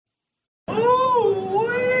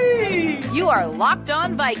You are Locked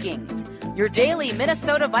On Vikings, your daily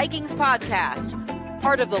Minnesota Vikings podcast,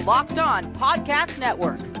 part of the Locked On Podcast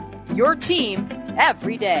Network, your team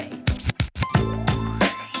every day.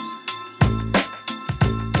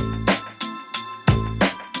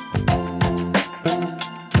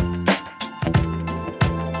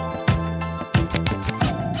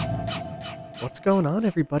 What's going on,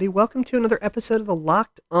 everybody? Welcome to another episode of the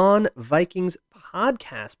Locked On Vikings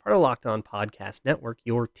podcast, part of Locked On Podcast Network,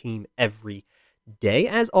 your team every day.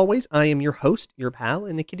 As always, I am your host, your pal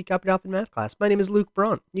in the Kitty Copy Dolphin math class. My name is Luke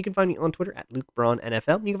Braun. You can find me on Twitter at Luke Braun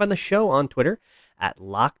NFL. You can find the show on Twitter at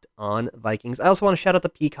Locked On Vikings. I also want to shout out the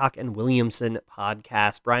Peacock and Williamson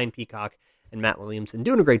podcast. Brian Peacock and Matt Williamson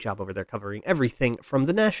doing a great job over there covering everything from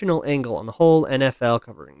the national angle on the whole NFL,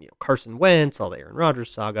 covering Carson Wentz, all the Aaron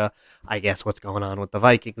Rodgers saga. I guess what's going on with the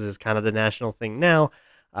Vikings is kind of the national thing now.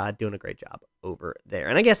 Doing a great job over there.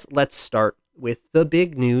 And I guess let's start with the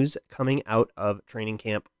big news coming out of training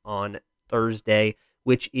camp on Thursday,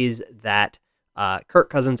 which is that Kirk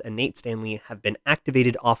Cousins and Nate Stanley have been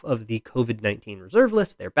activated off of the COVID-19 reserve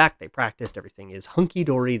list. They're back. They practiced. Everything is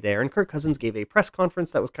hunky-dory there. And Kirk Cousins gave a press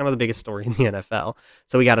conference that was kind of the biggest story in the NFL.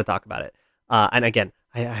 So we got to talk about it. And again,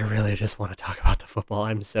 I really just want to talk about the football.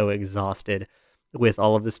 I'm so exhausted with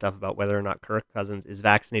all of this stuff about whether or not Kirk Cousins is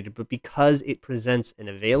vaccinated. But because it presents an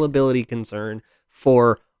availability concern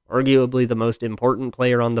for arguably the most important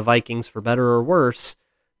player on the Vikings, for better or worse,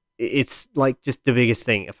 it's like just the biggest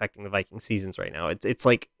thing affecting the Viking seasons right now. It's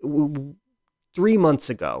like 3 months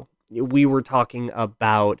ago, we were talking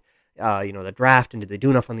about, the draft and did they do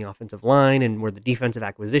enough on the offensive line and were the defensive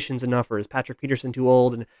acquisitions enough or is Patrick Peterson too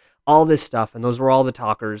old and all this stuff. And those were all the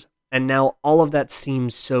talkers. And now all of that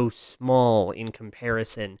seems so small in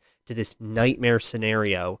comparison to this nightmare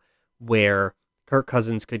scenario where Kirk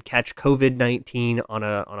Cousins could catch COVID-19 on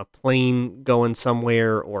a plane going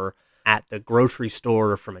somewhere or at the grocery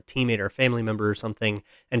store from a teammate or a family member or something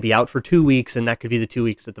and be out for 2 weeks. And that could be the 2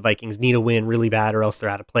 weeks that the Vikings need a win really bad or else they're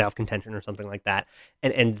out of playoff contention or something like that.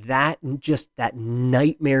 And that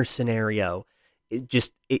nightmare scenario,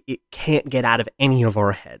 it can't get out of any of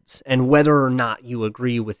our heads. And whether or not you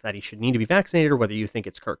agree with that he should need to be vaccinated or whether you think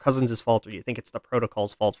it's Kirk Cousins' fault or you think it's the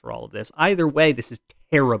protocol's fault for all of this, either way, this is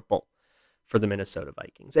terrible for the Minnesota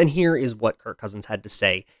Vikings. And here is what Kirk Cousins had to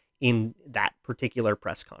say in that particular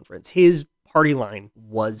press conference. His party line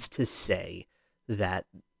was to say that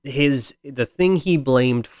the thing he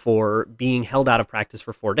blamed for being held out of practice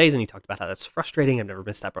for 4 days, and he talked about how that's frustrating, I've never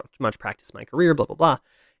missed that much practice in my career, blah, blah, blah.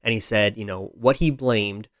 And he said, what he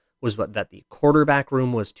blamed was that the quarterback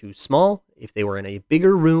room was too small. If they were in a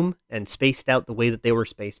bigger room and spaced out the way that they were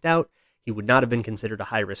spaced out, he would not have been considered a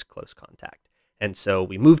high-risk close contact. And so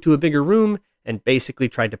we moved to a bigger room and basically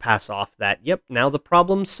tried to pass off that, yep, now the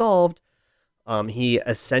problem's solved. He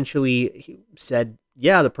essentially said,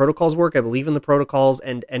 yeah, the protocols work. I believe in the protocols,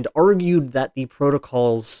 and argued that the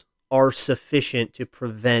protocols are sufficient to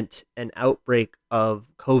prevent an outbreak of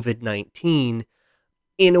COVID-19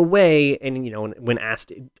 in a way. And, when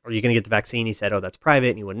asked, are you going to get the vaccine? He said, oh, that's private,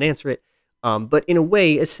 and he wouldn't answer it. But in a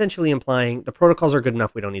way, essentially implying the protocols are good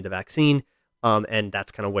enough. We don't need the vaccine. And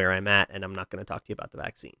that's kind of where I'm at, and I'm not going to talk to you about the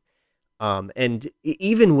vaccine. And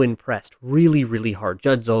even when pressed really, really hard,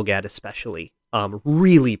 Judd Zulgad especially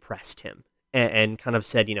really pressed him and kind of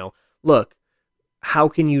said, look, how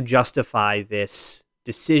can you justify this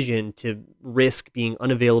decision to risk being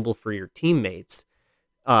unavailable for your teammates?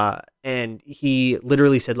 And he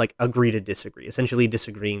literally said, agree to disagree, essentially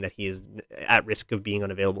disagreeing that he is at risk of being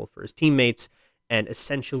unavailable for his teammates. And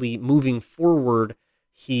essentially moving forward,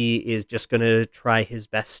 he is just going to try his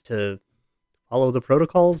best to follow the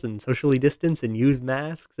protocols and socially distance and use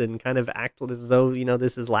masks and kind of act as though,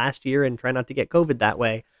 this is last year and try not to get COVID that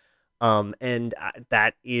way. And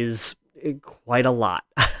that is quite a lot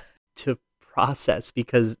to process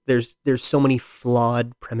because there's so many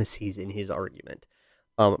flawed premises in his argument.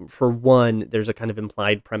 For one, there's a kind of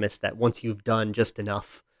implied premise that once you've done just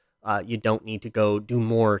enough, you don't need to go do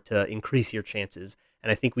more to increase your chances.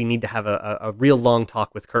 And I think we need to have a real long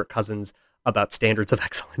talk with Kirk Cousins about standards of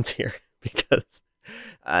excellence here. Because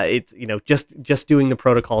it's, just doing the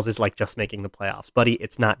protocols is like just making the playoffs. Buddy,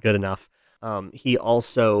 it's not good enough. He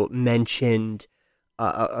also mentioned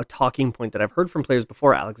a talking point that I've heard from players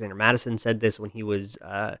before. Alexander Madison said this when he was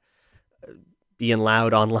being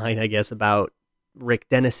loud online, I guess, about Rick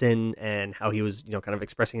Dennison and how he was, kind of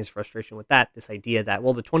expressing his frustration with that. This idea that,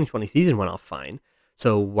 well, the 2020 season went off fine.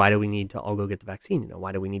 So why do we need to all go get the vaccine?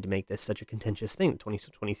 Why do we need to make this such a contentious thing? The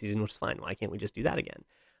 2020 season was fine. Why can't we just do that again?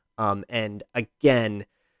 And again,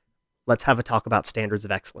 let's have a talk about standards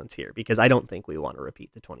of excellence here, because I don't think we want to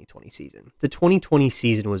repeat the 2020 season. The 2020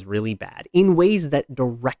 season was really bad in ways that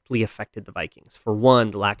directly affected the Vikings. For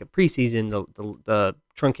one, the lack of preseason, the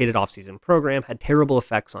truncated offseason program had terrible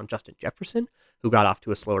effects on Justin Jefferson, who got off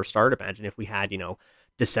to a slower start. Imagine if we had,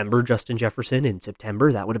 December Justin Jefferson in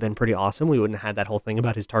September. That would have been pretty awesome. We wouldn't have had that whole thing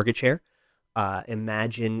about his target share.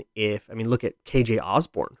 Imagine if, look at KJ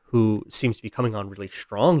Osborne, who seems to be coming on really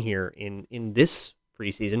strong here in this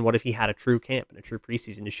preseason. What if he had a true camp and a true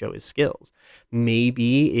preseason to show his skills?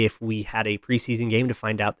 Maybe if we had a preseason game to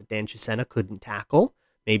find out that Dan Chisena couldn't tackle,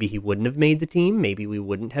 maybe he wouldn't have made the team. Maybe we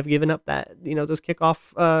wouldn't have given up that, those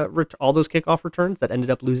all those kickoff returns that ended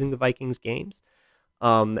up losing the Vikings games.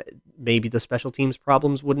 Maybe the special teams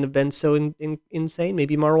problems wouldn't have been so insane.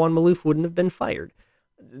 Maybe Marwan Malouf wouldn't have been fired.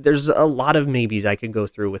 There's a lot of maybes I could go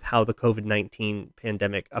through with how the COVID-19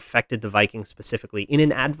 pandemic affected the Vikings specifically in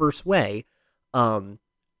an adverse way.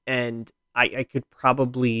 And I could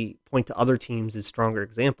probably point to other teams as stronger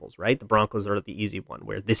examples, right? The Broncos are the easy one,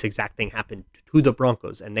 where this exact thing happened to the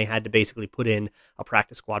Broncos, and they had to basically put in a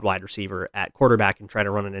practice squad wide receiver at quarterback and try to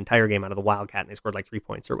run an entire game out of the Wildcat, and they scored like 3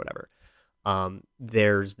 points or whatever.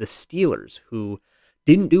 There's the Steelers, who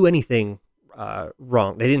didn't do anything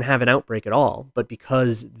wrong. They didn't have an outbreak at all, but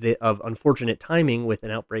because of unfortunate timing with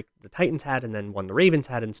an outbreak the Titans had and then one the Ravens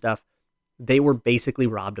had and stuff, they were basically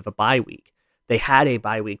robbed of a bye week. They had a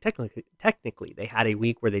bye week. Technically, they had a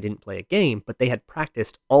week where they didn't play a game, but they had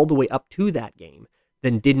practiced all the way up to that game,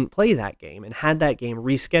 then didn't play that game, and had that game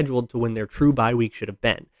rescheduled to when their true bye week should have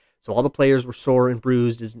been. So all the players were sore and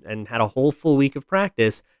bruised and had a whole full week of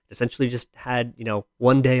practice, essentially just had,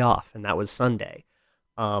 one day off, and that was Sunday.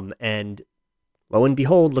 And lo and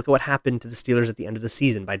behold, look at what happened to the Steelers at the end of the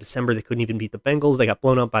season. By December, they couldn't even beat the Bengals. They got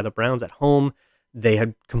blown up by the Browns at home. They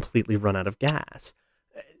had completely run out of gas.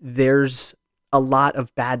 There's a lot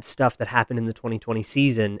of bad stuff that happened in the 2020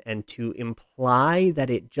 season, and to imply that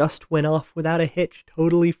it just went off without a hitch,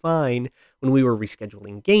 totally fine, when we were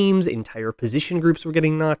rescheduling games, entire position groups were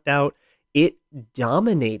getting knocked out, it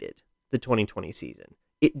dominated the 2020 season.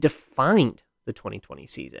 It defined the 2020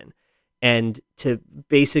 season. And to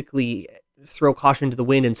basically throw caution to the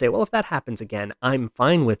wind and say, well, if that happens again, I'm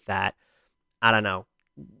fine with that, I don't know,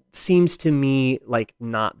 seems to me like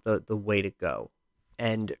not the way to go.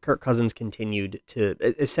 And Kirk Cousins continued to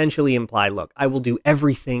essentially imply, look, I will do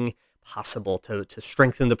everything possible to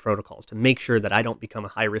strengthen the protocols, to make sure that I don't become a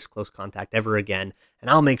high-risk close contact ever again, and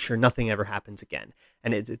I'll make sure nothing ever happens again.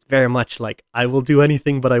 And it's very much like, I will do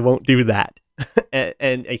anything, but I won't do that.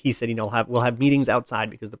 and he said, we'll have meetings outside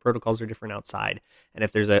because the protocols are different outside. And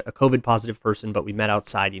if there's a COVID positive person, but we met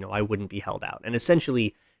outside, I wouldn't be held out. And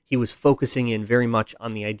essentially, he was focusing in very much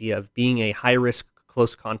on the idea of being a high-risk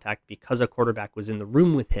close contact because a quarterback was in the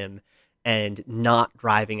room with him, and not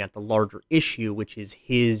driving at the larger issue, which is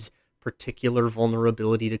his particular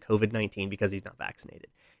vulnerability to COVID-19 because he's not vaccinated.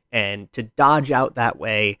 And to dodge out that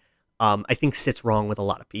way, I think sits wrong with a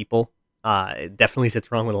lot of people. It definitely sits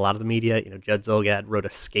wrong with a lot of the media. Judd Zulgad wrote a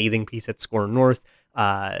scathing piece at Score North.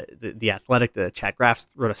 The Athletic, the Chad Graffs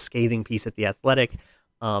wrote a scathing piece at The Athletic.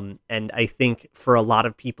 And I think for a lot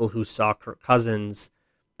of people who saw Kirk Cousins,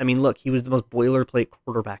 look, he was the most boilerplate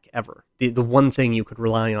quarterback ever. The one thing you could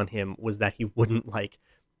rely on him was that he wouldn't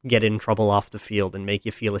get in trouble off the field and make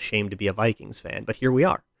you feel ashamed to be a Vikings fan. But here we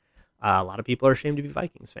are. A lot of people are ashamed to be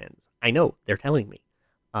Vikings fans. I know, they're telling me.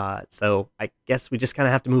 So I guess we just kind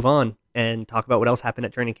of have to move on and talk about what else happened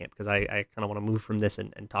at training camp, because I kind of want to move from this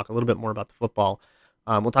and talk a little bit more about the football.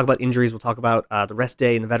 We'll talk about injuries. We'll talk about the rest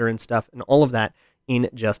day and the veteran stuff and all of that in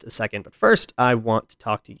just a second. But first, I want to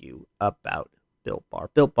talk to you about Built Bar.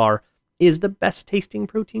 Built Bar is the best tasting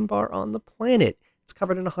protein bar on the planet. It's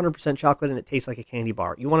covered in 100% chocolate and it tastes like a candy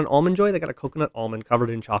bar. You want an Almond Joy? They got a coconut almond covered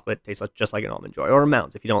in chocolate. Tastes just like an Almond Joy, or a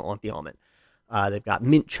Mounds if you don't want the almond. They've got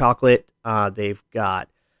mint chocolate. They've got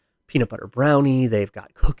peanut butter brownie. They've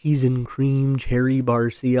got cookies and cream, cherry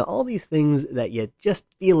barcia, all these things that you just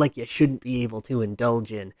feel like you shouldn't be able to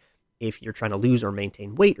indulge in if you're trying to lose or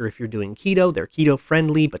maintain weight, or if you're doing keto. They're keto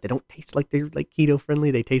friendly, but they don't taste like they're keto friendly.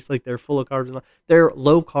 They taste like they're full of carbs. They're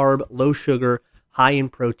low carb, low sugar, high in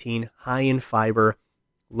protein, high in fiber,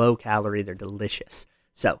 low calorie. They're delicious.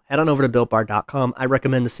 So head on over to BuiltBar.com. I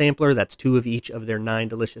recommend the sampler. That's 2 of each of their 9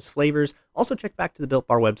 delicious flavors. Also check back to the Built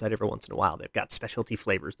Bar website every once in a while. They've got specialty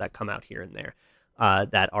flavors that come out here and there.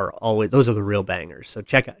 That are always, those are the real bangers. So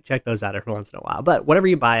check those out every once in a while. But whatever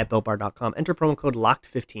you buy at BuiltBar.com, enter promo code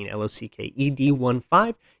LOCKED15,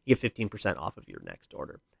 LOCKED15. You get 15% off of your next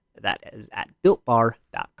order. That is at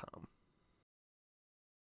BuiltBar.com.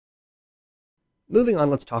 Moving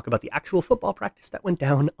on, let's talk about the actual football practice that went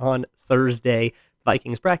down on Thursday.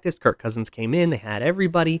 Vikings practiced. Kirk Cousins came in. They had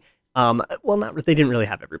everybody. They didn't really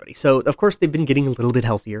have everybody. So, of course, they've been getting a little bit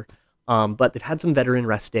healthier. But they've had some veteran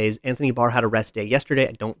rest days. Anthony Barr had a rest day yesterday.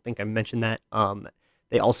 I don't think I mentioned that.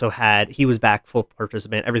 They also he was back full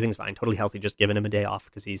participant. Everything's fine, totally healthy, just giving him a day off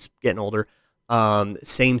because he's getting older.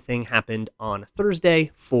 Same thing happened on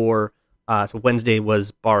Thursday so Wednesday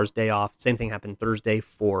was Barr's day off. Same thing happened Thursday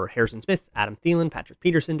for Harrison Smith, Adam Thielen, Patrick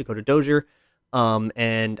Peterson, Dakota Dozier,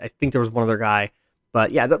 and I think there was one other guy.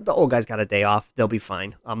 But yeah, the old guy's got a day off. They'll be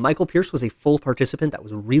fine. Michael Pierce was a full participant. That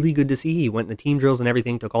was really good to see. He went in the team drills and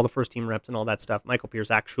everything, took all the first team reps and all that stuff. Michael Pierce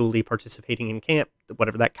actually participating in camp,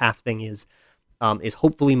 whatever that calf thing is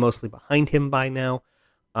hopefully mostly behind him by now.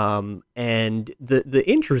 And the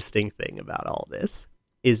interesting thing about all this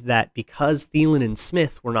is that because Thielen and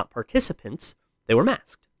Smith were not participants, they were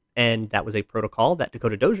masked. And that was a protocol that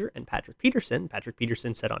Dakota Dozier and Patrick Peterson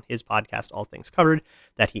said on his podcast, All Things Covered,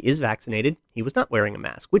 that he is vaccinated. He was not wearing a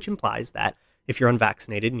mask, which implies that if you're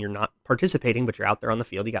unvaccinated and you're not participating, but you're out there on the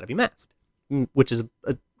field, you got to be masked, which is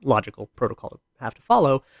a logical protocol to have to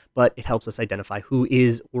follow, but it helps us identify who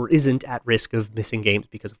is or isn't at risk of missing games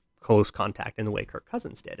because of close contact in the way Kirk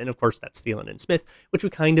Cousins did. And of course, that's Thielen and Smith, which we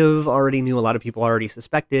kind of already knew. A lot of people already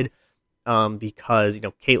suspected because,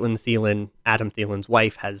 Caitlin Thielen, Adam Thielen's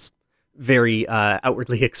wife, has very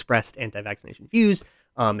outwardly expressed anti-vaccination views.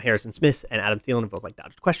 Harrison Smith and Adam Thielen have both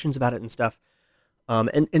dodged questions about it and stuff.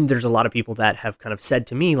 And there's a lot of people that have kind of said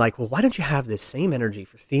to me, well, why don't you have this same energy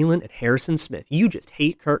for Thielen and Harrison Smith? You just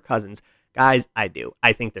hate Kirk Cousins. Guys, I do.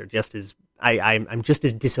 I think they're just as, I'm just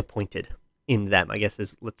as disappointed in them, I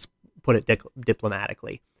guess, let's put it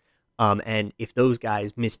diplomatically. And if those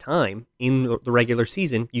guys miss time in the regular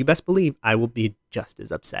season, you best believe I will be just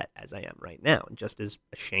as upset as I am right now, and just as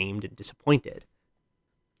ashamed and disappointed.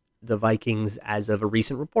 The Vikings, as of a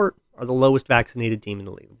recent report, are the lowest vaccinated team in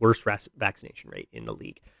the league, worst vaccination rate in the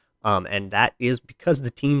league. And that is because the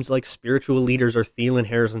team's spiritual leaders are Thielen,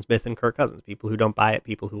 Harrison Smith, and Kirk Cousins, people who don't buy it,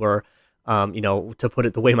 people who are, to put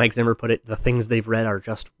it the way Mike Zimmer put it, the things they've read are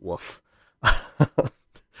just woof.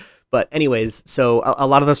 But anyways, so a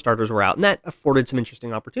lot of the starters were out, and that afforded some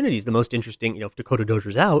interesting opportunities. The most interesting, if Dakota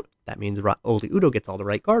Dozier's out, that means Oli Udoh gets all the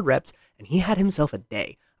right guard reps, and he had himself a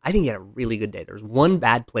day. I think he had a really good day. There's one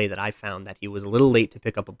bad play that I found that he was a little late to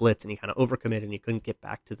pick up a blitz, and he kind of overcommitted, and he couldn't get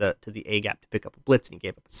back to the A-gap to pick up a blitz, and he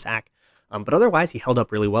gave up a sack. But otherwise, he held up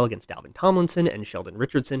really well against Dalvin Tomlinson and Sheldon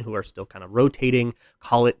Richardson, who are still kind of rotating,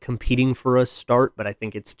 call it competing for a start, but I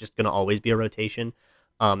think it's just going to always be a rotation,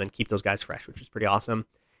 and keep those guys fresh, which is pretty awesome.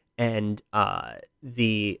 And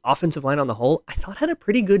the offensive line on the whole, I thought had a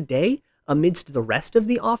pretty good day amidst the rest of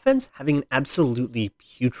the offense having an absolutely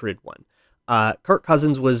putrid one. Kirk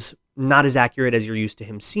Cousins was not as accurate as you're used to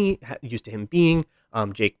him being.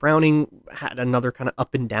 Jake Browning had another kind of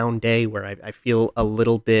up and down day where I feel a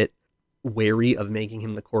little bit wary of making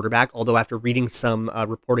him the quarterback. Although after reading some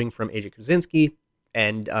reporting from AJ Kuzinski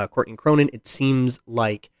and Courtney Cronin, it seems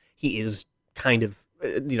like he is kind of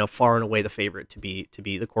far and away the favorite to be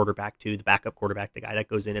the quarterback, to the backup quarterback, the guy that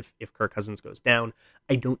goes in if Kirk Cousins goes down.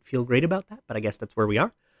 I don't feel great about that, but I guess that's where we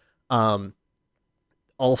are.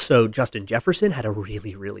 Also, Justin Jefferson had a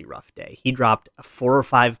really, really rough day. He dropped 4 or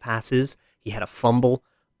 5 passes. He had a fumble.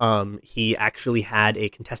 He actually had a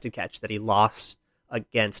contested catch that he lost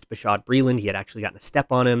against Bashaud Breeland. He had actually gotten a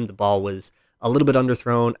step on him. The ball was a little bit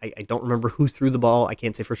underthrown. I don't remember who threw the ball. I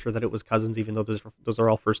can't say for sure that it was Cousins, even though those are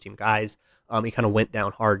all first-team guys. He kind of went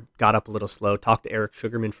down hard, got up a little slow, talked to Eric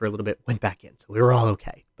Sugarman for a little bit, went back in. So we were all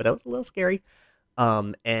okay. But it was a little scary.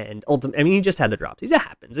 And ultimately, he just had the drops. It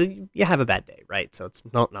happens. You have a bad day, right? So it's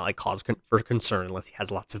not like cause for concern unless he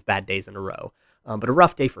has lots of bad days in a row. But a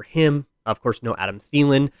rough day for him. Of course, no Adam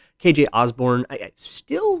Thielen. KJ Osborne, I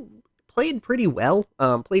still played pretty well.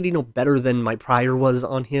 Played, better than my prior was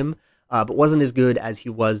on him. But wasn't as good as he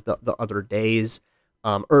was the other days.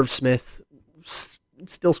 Irv Smith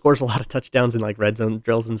still scores a lot of touchdowns in red zone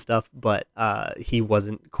drills and stuff, but he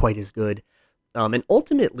wasn't quite as good. And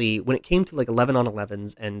ultimately, when it came to 11 on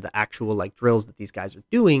 11s and the actual drills that these guys are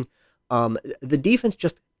doing, the defense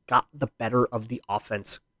just got the better of the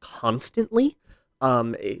offense constantly.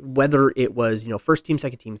 Whether it was first team,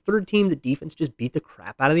 second team, third team, the defense just beat the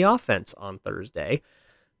crap out of the offense on Thursday.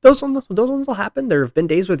 Those ones will happen. There have been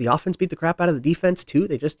days where the offense beat the crap out of the defense too.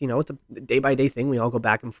 They just, it's a day-by-day thing. We all go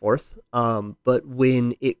back and forth. But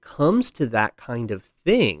when it comes to that kind of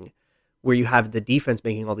thing, where you have the defense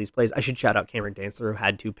making all these plays, I should shout out Cameron Dantzler, who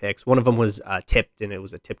had 2 picks. One of them was tipped, and it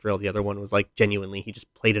was a tip drill. The other one was genuinely, he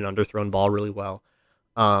just played an underthrown ball really well.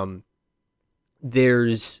 But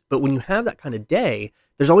when you have that kind of day,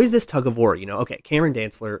 there's always this tug of war. Okay, Cameron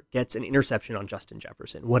Dantzler gets an interception on Justin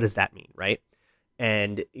Jefferson. What does that mean, right?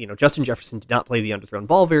 And, Justin Jefferson did not play the underthrown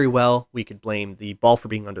ball very well. We could blame the ball for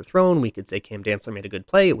being underthrown. We could say Cam Dantzler made a good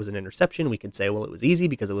play. It was an interception. We could say, well, it was easy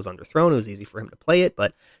because it was underthrown. It was easy for him to play it,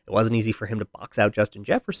 but it wasn't easy for him to box out Justin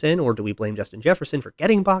Jefferson. Or do we blame Justin Jefferson for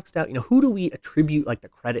getting boxed out? Who do we attribute the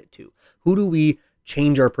credit to? Who do we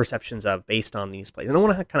change our perceptions of based on these plays? And I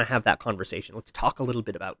want to kind of have that conversation. Let's talk a little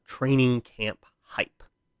bit about training camp hype.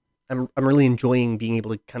 I'm really enjoying being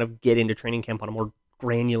able to kind of get into training camp on a more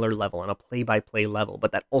granular level, on a play-by-play level,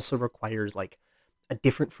 but that also requires a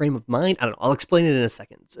different frame of mind. I don't know. I'll explain it in a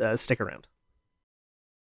second. Stick around.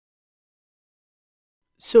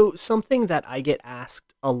 So something that I get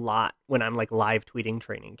asked a lot when I'm live tweeting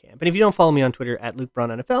training camp, and if you don't follow me on Twitter at Luke Braun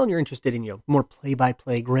NFL and you're interested in more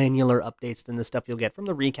play-by-play granular updates than the stuff you'll get from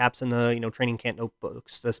the recaps and the training camp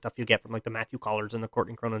notebooks, the stuff you get from the Matthew Collars and the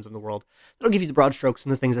Courtney Cronins in the world, that'll give you the broad strokes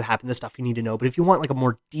and the things that happen, the stuff you need to know. But if you want a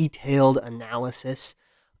more detailed analysis,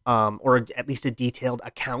 or at least a detailed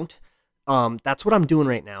account, that's what I'm doing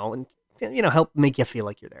right now, and help make you feel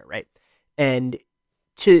like you're there, right? And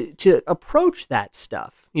to approach that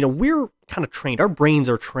stuff, we're kind of trained. Our brains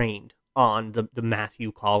are trained on the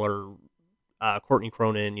Matthew Collar, Courtney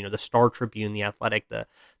Cronin, the Star Tribune, the Athletic,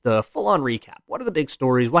 the full-on recap. What are the big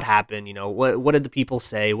stories? What happened? What did the people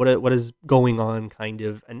say? What is going on? Kind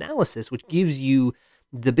of analysis, which gives you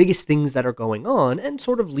the biggest things that are going on and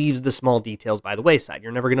sort of leaves the small details by the wayside.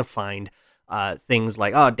 You're never going to find things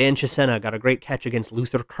like, Dan Chisena got a great catch against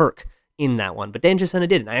Luther Kirk in that one, but Dan Chisena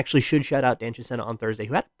did, and I actually should shout out Dan Chisena on Thursday,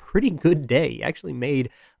 who had a pretty good day. He actually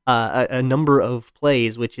made a number of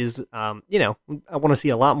plays, which is, I want to see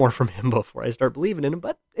a lot more from him before I start believing in him,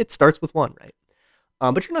 but it starts with one, right?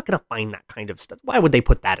 But you're not going to find that kind of stuff. Why would they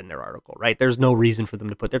put that in their article, right? There's no reason for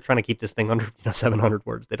them to they're trying to keep this thing under 700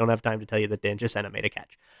 words. They don't have time to tell you that Dan Chisena made a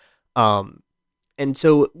catch. And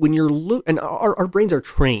so when and our brains are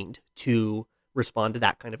trained to respond to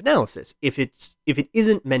that kind of analysis. If it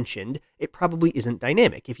isn't mentioned, it probably isn't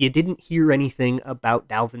dynamic. If you didn't hear anything about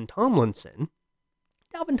Dalvin Tomlinson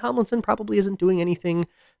probably isn't doing anything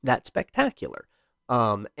that spectacular.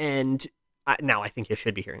 And now I think you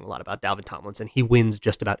should be hearing a lot about Dalvin Tomlinson. He wins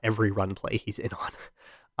just about every run play he's in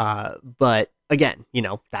on. But again,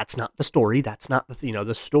 that's not the story. That's not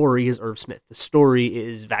the story is Irv Smith. The story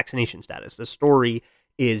is vaccination status. The story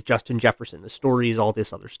is Justin Jefferson. The story is all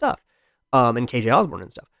this other stuff. And KJ Osborne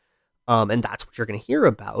and stuff. And that's what you're going to hear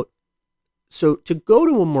about. So to go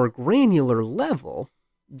to a more granular level,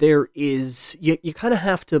 there is, you kind of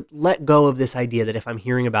have to let go of this idea that if I'm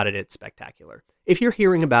hearing about it, it's spectacular. If you're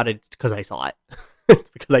hearing about it, it's because I saw it. It's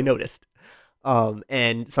because I noticed.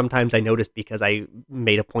 And sometimes I noticed because I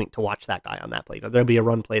made a point to watch that guy on that play. There'll be a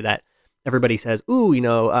run play that everybody says, ooh, Kane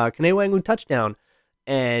Wangu touchdown.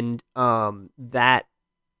 And that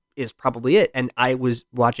is probably it. And I was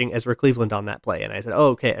watching Ezra Cleveland on that play, and I said, oh,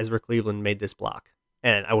 okay, Ezra Cleveland made this block.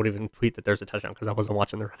 And I would even tweet that there's a touchdown because I wasn't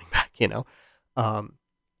watching the running back, And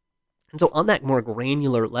so on that more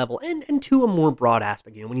granular level and to a more broad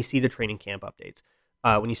aspect, when you see the training camp updates,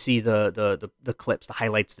 when you see the clips, the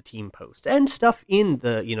highlights, the team posts, and stuff in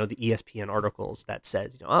the ESPN articles that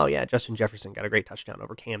says, oh yeah, Justin Jefferson got a great touchdown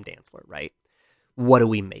over Cam Dantzler, right? What do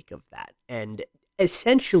we make of that? And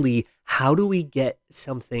essentially, how do we get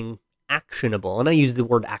something actionable? And I use the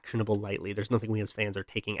word actionable lightly. There's nothing we as fans are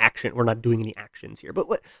taking action. We're not doing any actions here. But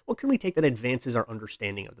what can we take that advances our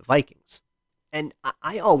understanding of the Vikings? And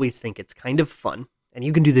I always think it's kind of fun, and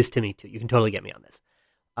you can do this to me too. You can totally get me on this.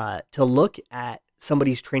 To look at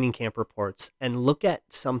somebody's training camp reports and look at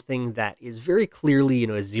something that is very clearly,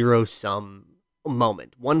 a zero-sum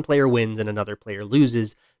moment. One player wins and another player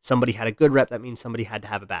loses. Somebody had a good rep. That means somebody had to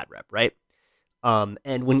have a bad rep, right?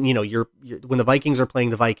 And when when the Vikings are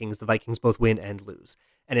playing the Vikings both win and lose,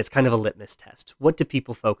 and it's kind of a litmus test. What do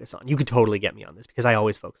people focus on? You could totally get me on this because I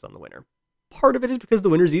always focus on the winner. Part of it is because the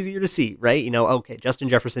winner's easier to see, right? Okay, Justin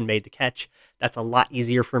Jefferson made the catch. That's a lot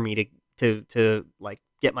easier for me to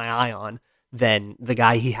get my eye on than the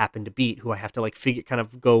guy he happened to beat, who I have to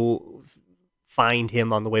go find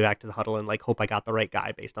him on the way back to the huddle and hope I got the right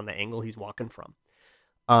guy based on the angle he's walking from.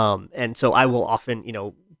 And so I will often,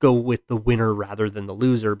 go with the winner rather than the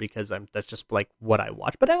loser because that's just what I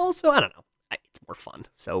watch. But I don't know. It's more fun.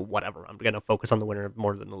 So whatever. I'm going to focus on the winner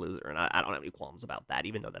more than the loser. And I don't have any qualms about that,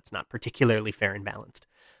 even though that's not particularly fair and balanced.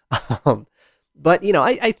 But,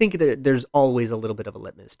 I think that there's always a little bit of a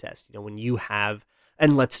litmus test. When you have,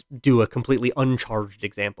 and let's do a completely uncharged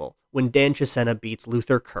example. When Dan Chisena beats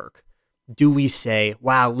Luther Kirk, do we say,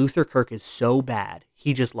 wow, Luther Kirk is so bad,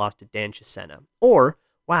 he just lost to Dan Chisena? Or,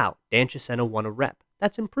 wow, Dan Chisena won a rep.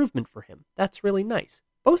 That's improvement for him. That's really nice.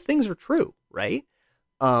 Both things are true, right?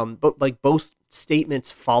 But both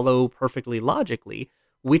statements follow perfectly logically.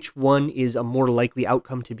 Which one is a more likely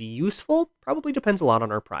outcome to be useful? Probably depends a lot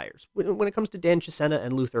on our priors. When it comes to Dan Chisena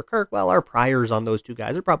and Luther Kirk, well, our priors on those two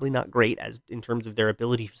guys are probably not great as in terms of their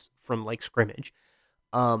abilities from like scrimmage.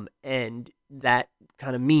 And that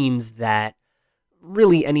kind of means that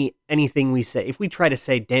really anything we say, if we try to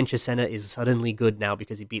say Dan Chisena is suddenly good now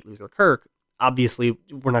because he beat Luther Kirk, obviously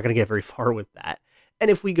we're not going to get very far with that.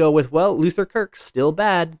 And if we go with, well, Luther Kirk's still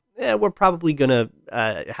bad, we're probably going to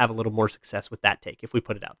have a little more success with that take if we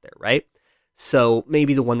put it out there, right? So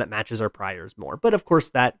maybe the one that matches our priors more. But of course,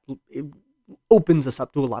 that opens us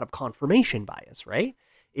up to a lot of confirmation bias, right?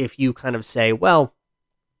 If you kind of say, well,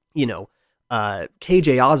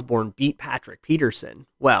 KJ Osborne beat Patrick Peterson.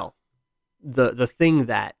 Well, the thing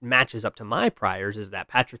that matches up to my priors is that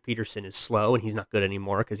Patrick Peterson is slow and he's not good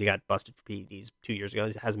anymore because he got busted for PEDs 2 years ago.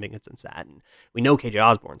 He hasn't been good since that. And we know KJ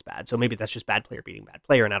Osborne's bad. So maybe that's just bad player beating bad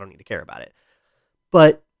player and I don't need to care about it.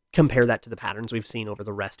 But compare that to the patterns we've seen over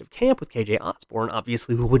the rest of camp with KJ Osborne.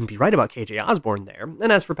 Obviously, we wouldn't be right about KJ Osborne there.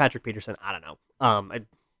 And as for Patrick Peterson, I don't know.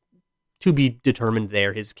 To be determined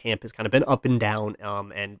there. His camp has kind of been up and down.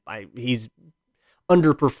 And he's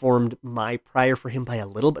underperformed my prior for him by a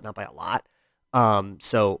little, but not by a lot.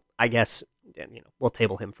 So I guess, we'll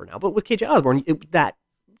table him for now. But with KJ Osborne, that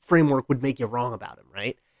framework would make you wrong about him,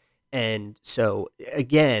 right? And so,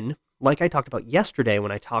 again, like I talked about yesterday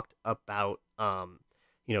when I talked about,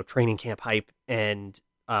 training camp hype and,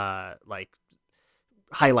 like,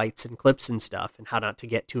 highlights and clips and stuff and how not to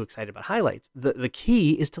get too excited about highlights. The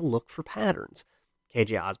key is to look for patterns.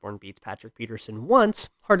 KJ Osborne beats Patrick Peterson once.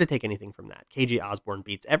 Hard to take anything from that. KJ Osborne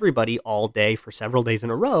beats everybody all day for several days in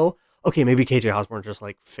a row. Okay, maybe KJ Osborne just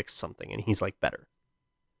like fixed something and he's like better.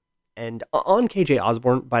 And on KJ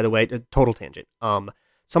Osborne, by the way, a total tangent.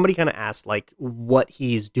 Somebody kind of asked like what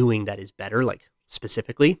he's doing that is better, like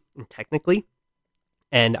specifically and technically.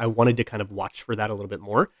 And I wanted to kind of watch for that a little bit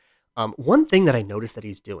more. One thing that I noticed that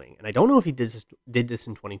he's doing, and I don't know if he did this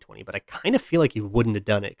in 2020, but I kind of feel like he wouldn't have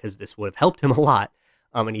done it because this would have helped him a lot.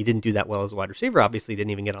 And he didn't do that well as a wide receiver. Obviously, didn't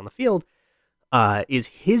even get on the field. Is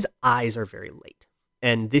his eyes are very late.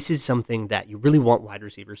 And this is something that you really want wide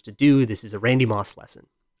receivers to do. This is a Randy Moss lesson.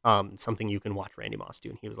 Something you can watch Randy Moss do.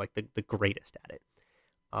 And he was like the greatest at it.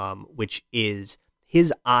 Which is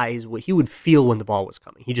his eyes, what he would feel when the ball was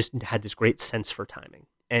coming. He just had this great sense for timing.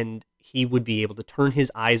 And he would be able to turn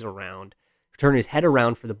his eyes around, turn his head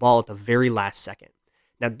around for the ball at the very last second.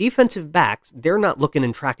 Now, defensive backs, they're not looking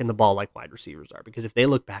and tracking the ball like wide receivers are, because if they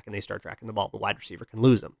look back and they start tracking the ball, the wide receiver can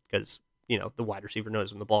lose them because, the wide receiver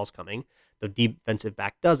knows when the ball's coming. The defensive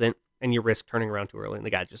back doesn't, and you risk turning around too early and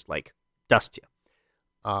the guy just like dusts you.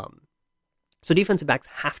 So defensive backs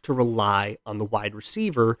have to rely on the wide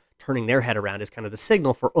receiver turning their head around as kind of the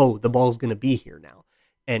signal for, oh, the ball's going to be here now.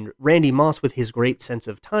 And Randy Moss, with his great sense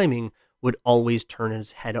of timing, would always turn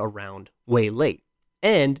his head around way late.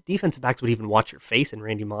 And defensive backs would even watch your face, and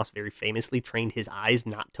Randy Moss very famously trained his eyes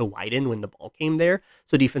not to widen when the ball came there.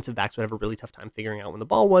 So defensive backs would have a really tough time figuring out when the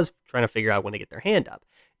ball was, trying to figure out when to get their hand up.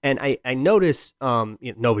 And I noticed,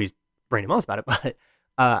 nobody's Randy Moss about it, but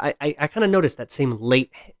I kind of noticed that same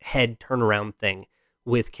late head turnaround thing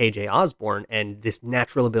with KJ Osborne and this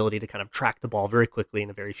natural ability to kind of track the ball very quickly in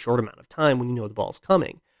a very short amount of time when you know the ball's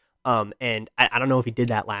coming. And I don't know if he did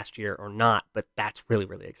that last year or not, but that's really,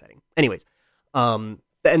 really exciting. Anyways, and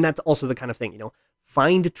that's also the kind of thing,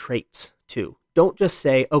 find traits too. Don't just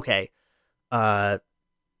say, okay, DJ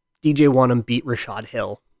Wanham beat Rashad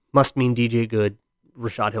Hill. Must mean DJ good,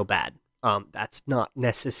 Rashad Hill bad. That's not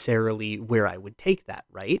necessarily where I would take that,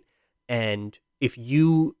 right? And if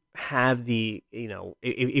you have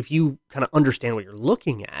if you kind of understand what you're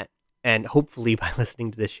looking at, and hopefully by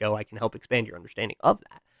listening to this show, I can help expand your understanding of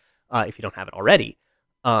that, if you don't have it already.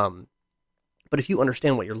 But if you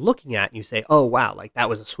understand what you're looking at and you say, oh, wow, like that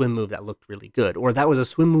was a swim move that looked really good, or that was a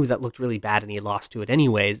swim move that looked really bad and he lost to it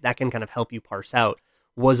anyways, that can kind of help you parse out,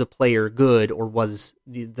 was a player good or was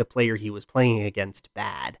the player he was playing against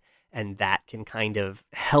bad? And that can kind of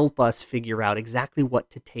help us figure out exactly what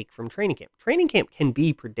to take from training camp. Training camp can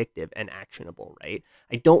be predictive and actionable, right?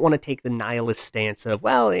 I don't want to take the nihilist stance of,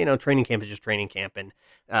 well, training camp is just training camp. And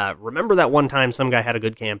remember that one time some guy had a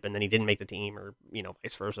good camp and then he didn't make the team, or,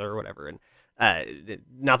 vice versa or whatever. And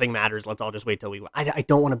nothing matters. Let's all just wait till we... I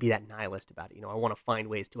don't want to be that nihilist about it. I want to find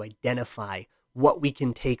ways to identify what we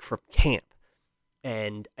can take from camp.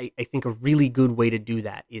 And I think a really good way to do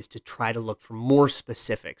that is to try to look for more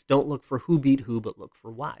specifics. Don't look for who beat who, but look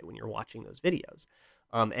for why when you're watching those videos.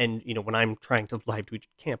 And when I'm trying to live tweet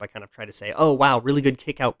camp, I kind of try to say, oh, wow, really good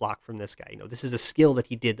kick out block from this guy. This is a skill that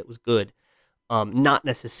he did that was good. Not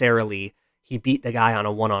necessarily he beat the guy on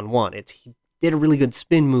a one-on-one. It's did a really good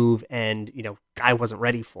spin move and, guy wasn't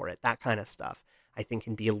ready for it. That kind of stuff, I think,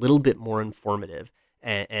 can be a little bit more informative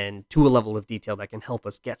and to a level of detail that can help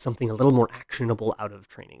us get something a little more actionable out of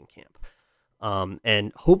training camp.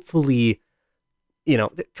 And hopefully,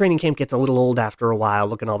 the training camp gets a little old after a while,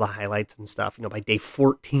 looking at all the highlights and stuff. By day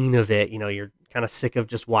 14 of it, you're kind of sick of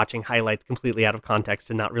just watching highlights completely out of context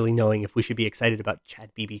and not really knowing if we should be excited about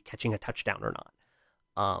Chad Beebe catching a touchdown or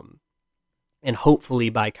not. And hopefully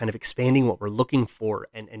by kind of expanding what we're looking for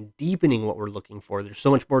and deepening what we're looking for, there's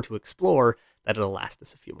so much more to explore that it'll last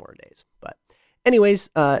us a few more days. But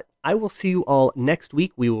anyways, I will see you all next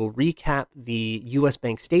week. We will recap the US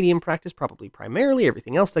Bank Stadium practice, probably primarily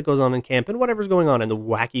everything else that goes on in camp and whatever's going on in the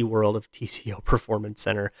wacky world of TCO Performance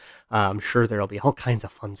Center. I'm sure there'll be all kinds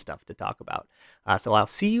of fun stuff to talk about. So I'll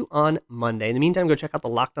see you on Monday. In the meantime, go check out the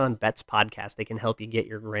Locked On Bets podcast. They can help you get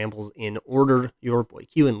your Grambles in order. Your boy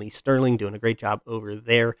Q and Lee Sterling doing a great job over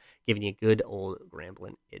there, giving you good old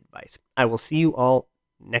Grambling advice. I will see you all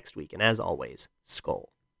next week. And as always, Skol.